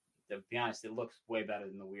 To be honest, it looks way better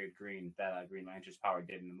than the weird green that Green Lantern's power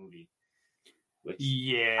did in the movie. Which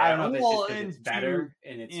I don't know if it's just because it's better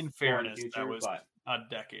and it's in fairness, future, that was but a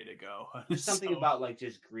decade ago. There's something about like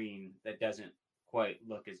just green that doesn't quite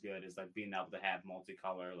look as good as like being able to have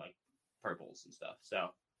multicolor like purples and stuff. So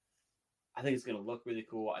I think it's going to look really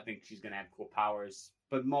cool. I think she's going to have cool powers,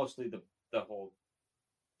 but mostly the whole,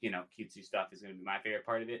 cutesy stuff is going to be my favorite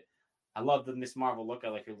part of it. I love the Miss Marvel look. I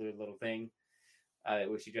like her little thing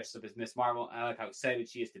where she dresses up as Miss Marvel. I like how excited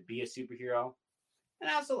she is to be a superhero. And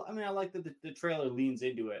I like that the trailer leans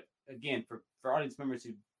into it. Again, for audience members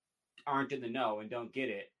who aren't in the know and don't get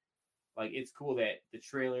it, like it's cool that the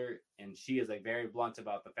trailer and she is like very blunt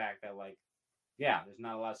about the fact that like, yeah, there's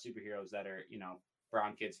not a lot of superheroes that are,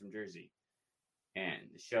 brown kids from Jersey. And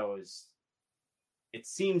the show it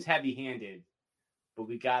seems heavy handed, but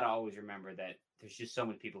we got to always remember that there's just so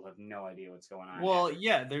many people who have no idea what's going on. Well,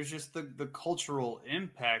 yeah, there's just the cultural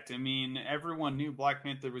impact. I mean, everyone knew Black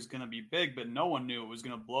Panther was going to be big, but no one knew it was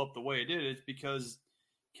going to blow up the way it did. It's because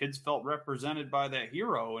kids felt represented by that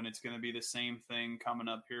hero, and it's going to be the same thing coming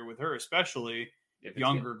up here with her, especially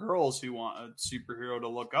younger girls who want a superhero to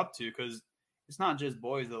look up to, because it's not just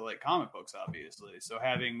boys that like comic books, obviously. So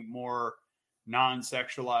having more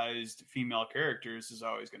non-sexualized female characters is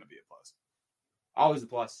always going to be a plus. Always a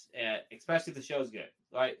plus, especially if the show's good.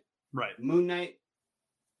 Right. Moon Knight,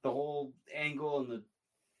 the whole angle and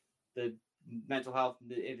the mental health,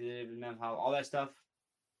 all that stuff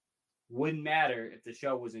wouldn't matter if the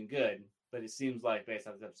show wasn't good. But it seems like based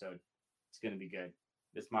on this episode, it's going to be good.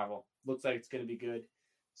 This Marvel looks like it's going to be good.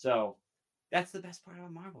 So that's the best part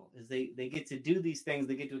about Marvel is they get to do these things.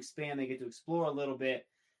 They get to expand. They get to explore a little bit.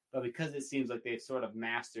 But because it seems like they've sort of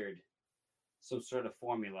mastered some sort of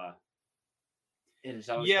formula, it just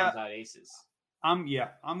always comes out aces.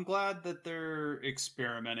 I'm glad that they're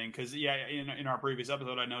experimenting because in our previous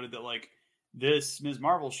episode I noted that like this Ms.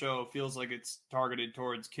 Marvel show feels like it's targeted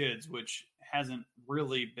towards kids, which hasn't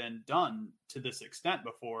really been done to this extent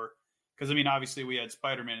before. Because I mean, obviously we had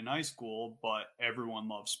Spider-Man in high school, but everyone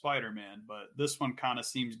loves Spider-Man. But this one kind of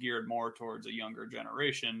seems geared more towards a younger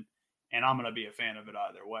generation, and I'm going to be a fan of it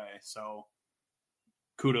either way. So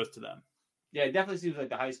kudos to them. Yeah, it definitely seems like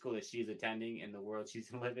the high school that she's attending and the world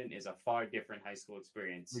she's living is a far different high school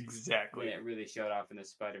experience. Exactly. It really showed off in the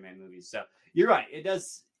Spider-Man movies. So you're right. It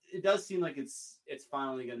does seem like it's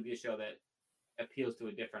finally going to be a show that appeals to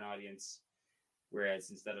a different audience.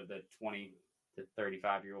 Whereas instead of the 20 to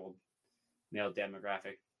 35-year-old male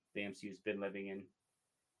demographic the MCU's been living in.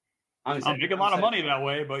 I'm making a lot of money that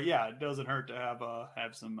way, but yeah, it doesn't hurt to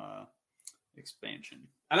have some expansion.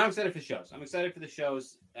 And I'm excited for the shows. I'm excited for the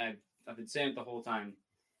shows. I've been saying it the whole time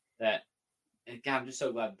that, God, I'm just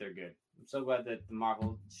so glad that they're good. I'm so glad that the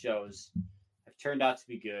Marvel shows have turned out to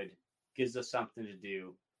be good. Gives us something to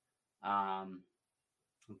do.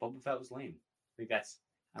 Boba Fett was lame. I think that's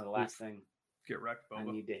the last thing get wrecked, Boba.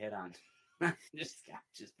 I need to hit on.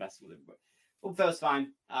 just messing with everybody. Boba Fett was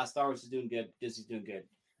fine. Star Wars is doing good. Disney's doing good.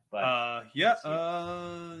 But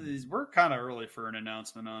we're kind of early for an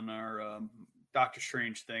announcement on our Doctor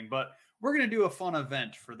Strange thing, but we're going to do a fun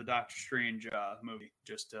event for the Doctor Strange movie.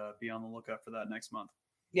 Just be on the lookout for that next month.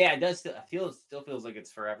 Yeah, it does. Still feels like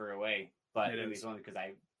it's forever away, but it's only because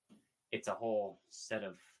it's a whole set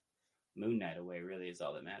of Moon Knight away. Really, is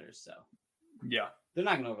all that matters. So yeah, they're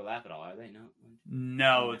not going to overlap at all, are they?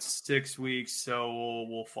 No, it's 6 weeks, so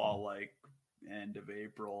we'll fall like end of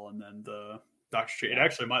April, and then the Doctor Strange. It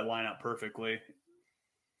actually might line up perfectly.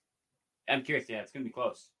 I'm curious. Yeah, it's going to be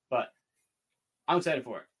close, but I'm excited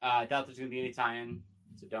for it. I doubt there's going to be any tie-in,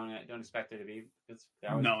 so don't expect there to be.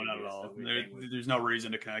 No, not at all. There's no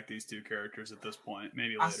reason to connect these two characters at this point.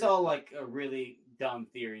 Maybe later. I saw like a really dumb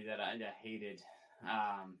theory that I hated.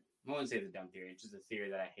 I wouldn't say the dumb theory. It's just a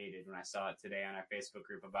theory that I hated when I saw it today on our Facebook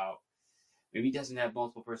group about maybe he doesn't have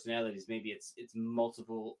multiple personalities. Maybe it's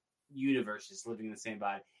multiple universes living in the same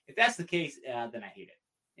body. If that's the case, then I hate it.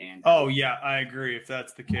 And yeah, I agree. If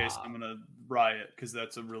that's the case, I'm gonna riot because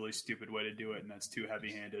that's a really stupid way to do it, and that's too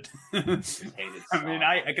heavy-handed. I mean,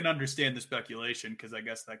 I can understand the speculation because I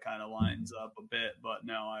guess that kind of lines up a bit, but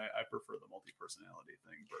no, I prefer the multi-personality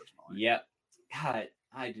thing personally. Yep. God,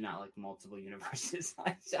 I do not like multiple universes.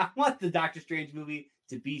 I want the Doctor Strange movie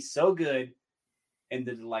to be so good and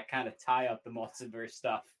to like kind of tie up the multiverse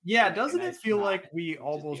stuff. Yeah, doesn't it feel like we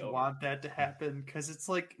almost want that to happen? Because it's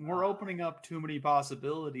like we're opening up too many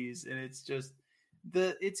possibilities, and it's just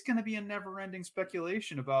it's going to be a never-ending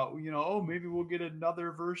speculation about maybe we'll get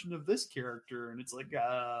another version of this character, and it's like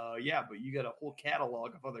yeah, but you got a whole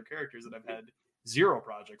catalog of other characters that have had 0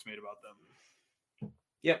 projects made about them.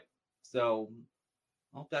 Yep. So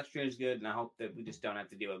I hope Doctor Strange is good, and I hope that we just don't have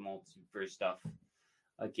to deal with multiverse stuff.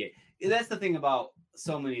 Okay, that's the thing about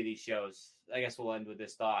so many of these shows. I guess we'll end with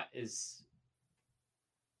this thought: is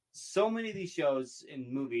so many of these shows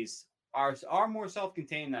and movies are more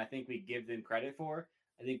self-contained than I think we give them credit for.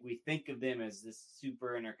 I think we think of them as this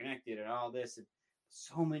super interconnected and all this, and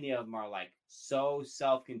so many of them are like so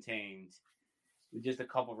self-contained with just a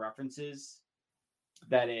couple references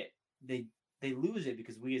that they lose it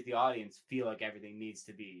because we as the audience feel like everything needs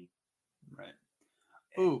to be right.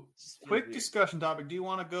 Ooh, quick discussion topic. Do you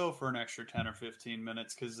want to go for an extra 10 or 15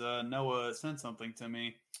 minutes? Because Noah sent something to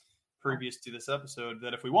me. previous to this episode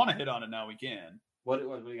that if we want to hit on it now, we can. What do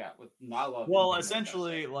we got? I love. Well,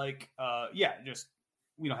 essentially, like, just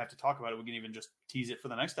we don't have to talk about it. We can even just tease it for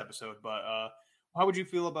the next episode. But how would you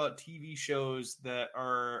feel about TV shows that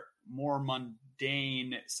are more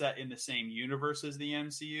mundane, set in the same universe as the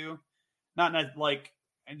MCU? Not like,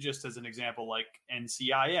 and just as an example, like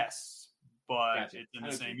NCIS, but it's in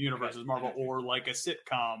the same universe as Marvel, or like a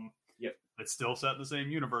sitcom that's still set in the same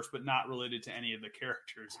universe, but not related to any of the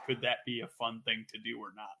characters. Could that be a fun thing to do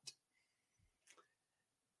or not?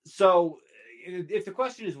 So, if the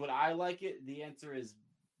question is would I like it, the answer is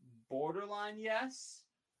borderline yes,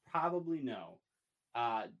 probably no.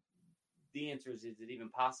 The answer is it even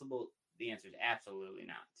possible? The answer is absolutely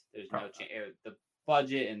not. There's no chance. The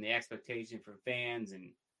budget and the expectation for fans,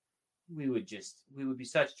 and we would be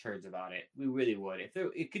such turds about it. We really would.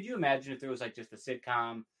 Could you imagine if there was like just a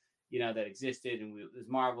sitcom, that existed and it was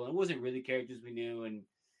Marvel and it wasn't really characters we knew, and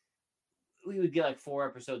we would get like 4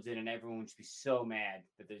 episodes in and everyone would just be so mad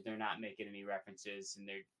that they're not making any references and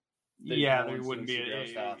there wouldn't be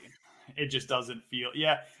stuff. It just doesn't feel.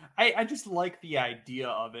 Yeah, I just like the idea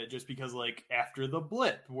of it, just because like after the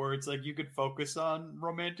blip, where it's like you could focus on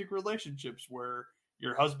romantic relationships where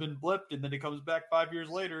your husband blipped and then he comes back 5 years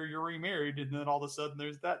later, you're remarried, and then all of a sudden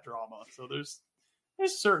there's that drama. So there's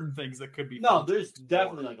certain things that could be. No, there's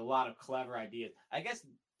definitely like a lot of clever ideas. I guess,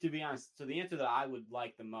 to be honest, so the answer that I would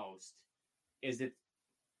like the most is if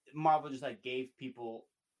Marvel just like gave people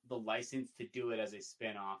the license to do it as a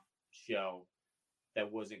spin-off show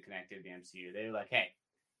that wasn't connected to the MCU. They were like, hey,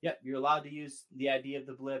 yep, you're allowed to use the idea of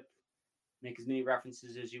the blip, make as many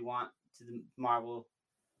references as you want to the Marvel,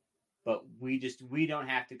 but we don't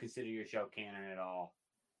have to consider your show canon at all.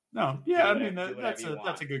 No, yeah, I mean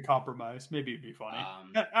that's a good compromise. Maybe it'd be funny.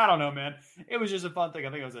 I don't know, man. It was just a fun thing. I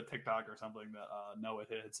think it was a TikTok or something that Noah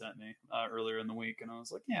had sent me earlier in the week, and I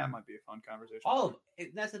was like, yeah, it might be a fun conversation.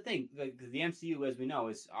 That's the thing. Like, the MCU, as we know,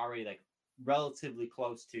 is already like relatively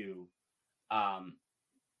close to, an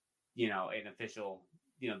official,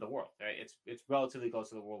 the world. Right? It's relatively close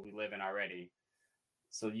to the world we live in already.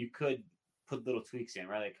 So you could put little tweaks in,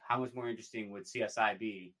 right? Like, how much more interesting would CSI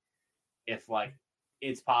be if like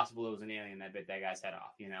it's possible it was an alien that bit that guy's head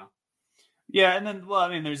off, Yeah, and then, well, I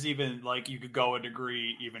mean, there's even, like, you could go a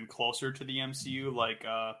degree even closer to the MCU, like,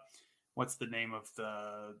 what's the name of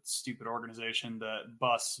the stupid organization that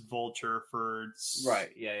busts Vulture for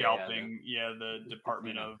scalping? The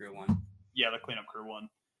Department of... the Cleanup Crew one.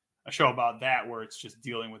 A show about that where it's just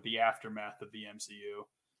dealing with the aftermath of the MCU.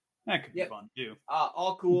 That could be fun, too.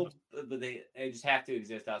 All cool, but they just have to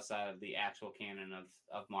exist outside of the actual canon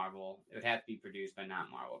of Marvel. It would have to be produced by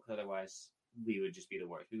not Marvel, because otherwise we would just be the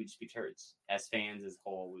worst. We would just be turds. As fans as a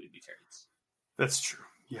whole, we would be turds. That's true.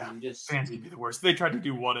 Yeah, fans would be the worst. They tried to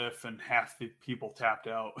do What If, and half the people tapped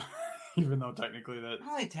out, even though technically that...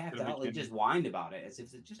 Well, they tapped out, they just whined about it, as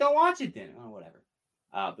if just don't watch it then. Oh, whatever.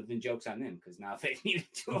 But then joke's on them, because now they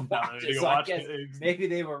needed to watch it. So I guess maybe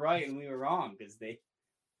they were right and we were wrong, because they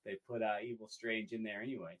put Evil Strange in there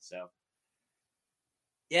anyway. So,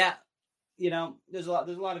 yeah, there's a lot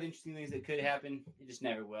of interesting things that could happen. It just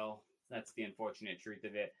never will. That's the unfortunate truth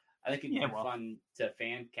of it. I think it'd be fun to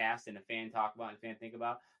fan cast and a fan talk about and fan think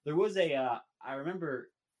about. There was I remember,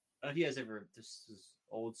 I don't know if you guys ever, this is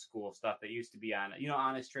old school stuff that used to be on,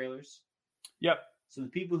 Honest Trailers? Yep. So the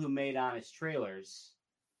people who made Honest Trailers,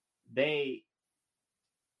 they,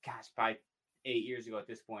 probably 8 years ago at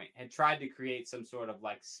this point, had tried to create some sort of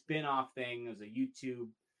like spin-off thing. It was a YouTube,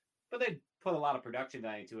 but they put a lot of production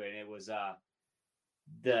value to it. And it was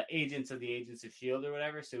the Agents of S.H.I.E.L.D. or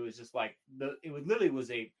whatever. So it was just like they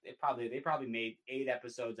probably made 8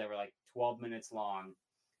 episodes that were like 12 minutes long,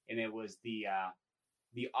 and it was the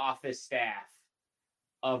office staff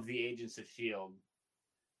of the Agents of S.H.I.E.L.D.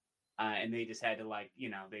 And they just had to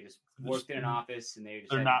they just worked in an office, and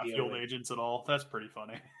they're not field agents at all. That's pretty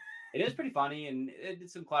funny. It is pretty funny, and it did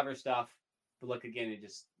some clever stuff. But look, again,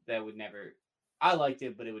 that would never... I liked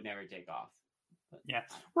it, but it would never take off. But, yeah,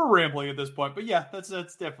 we're rambling at this point. But yeah, that's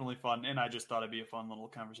definitely fun. And I just thought it'd be a fun little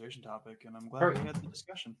conversation topic, and I'm glad we had the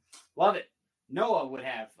discussion. Love it. Noah would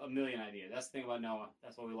have a million ideas. That's the thing about Noah.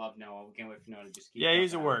 That's why we love Noah. We can't wait for Noah to just keep... Yeah,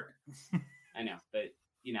 he's at work. I know, but,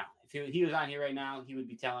 if he was on here right now, he would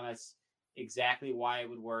be telling us exactly why it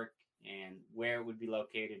would work, and where it would be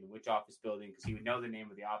located, and which office building, because he would know the name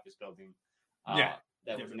of the office building that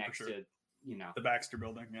was next to, the Baxter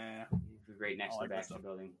Building. Yeah. Right next to the Baxter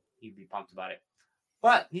Building. He'd be pumped about it.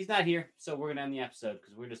 But he's not here, so we're going to end the episode,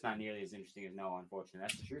 because we're just not nearly as interesting as Noah, unfortunately.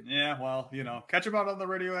 That's the truth. Yeah, well, catch him out on the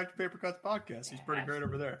Radioactive Paper Cuts podcast. He's pretty great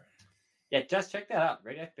over there. Yeah, just check that out.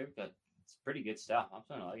 Radioactive Paper Cuts. It's pretty good stuff. I'm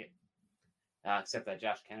starting to like it. except that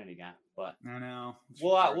Josh Kennedy guy. But I know.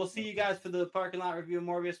 we'll see you guys for the parking lot review of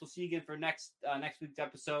Morbius. We'll see you again for next week's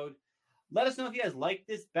episode. Let us know if you guys like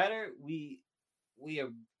this better. We are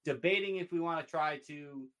debating if we want to try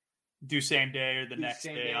to do same day or the next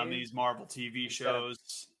day on these Marvel TV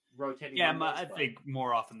shows. Rotating. Yeah, I think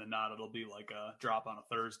more often than not it'll be like a drop on a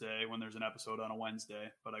Thursday when there's an episode on a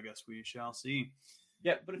Wednesday. But I guess we shall see.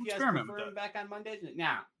 Yeah, but if you guys prefer them back on Mondays,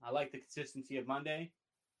 I like the consistency of Monday.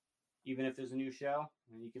 Even if there's a new show,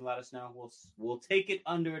 and you can let us know. We'll take it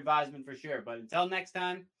under advisement for sure. But until next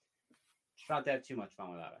time, try not to have too much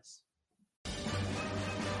fun without us.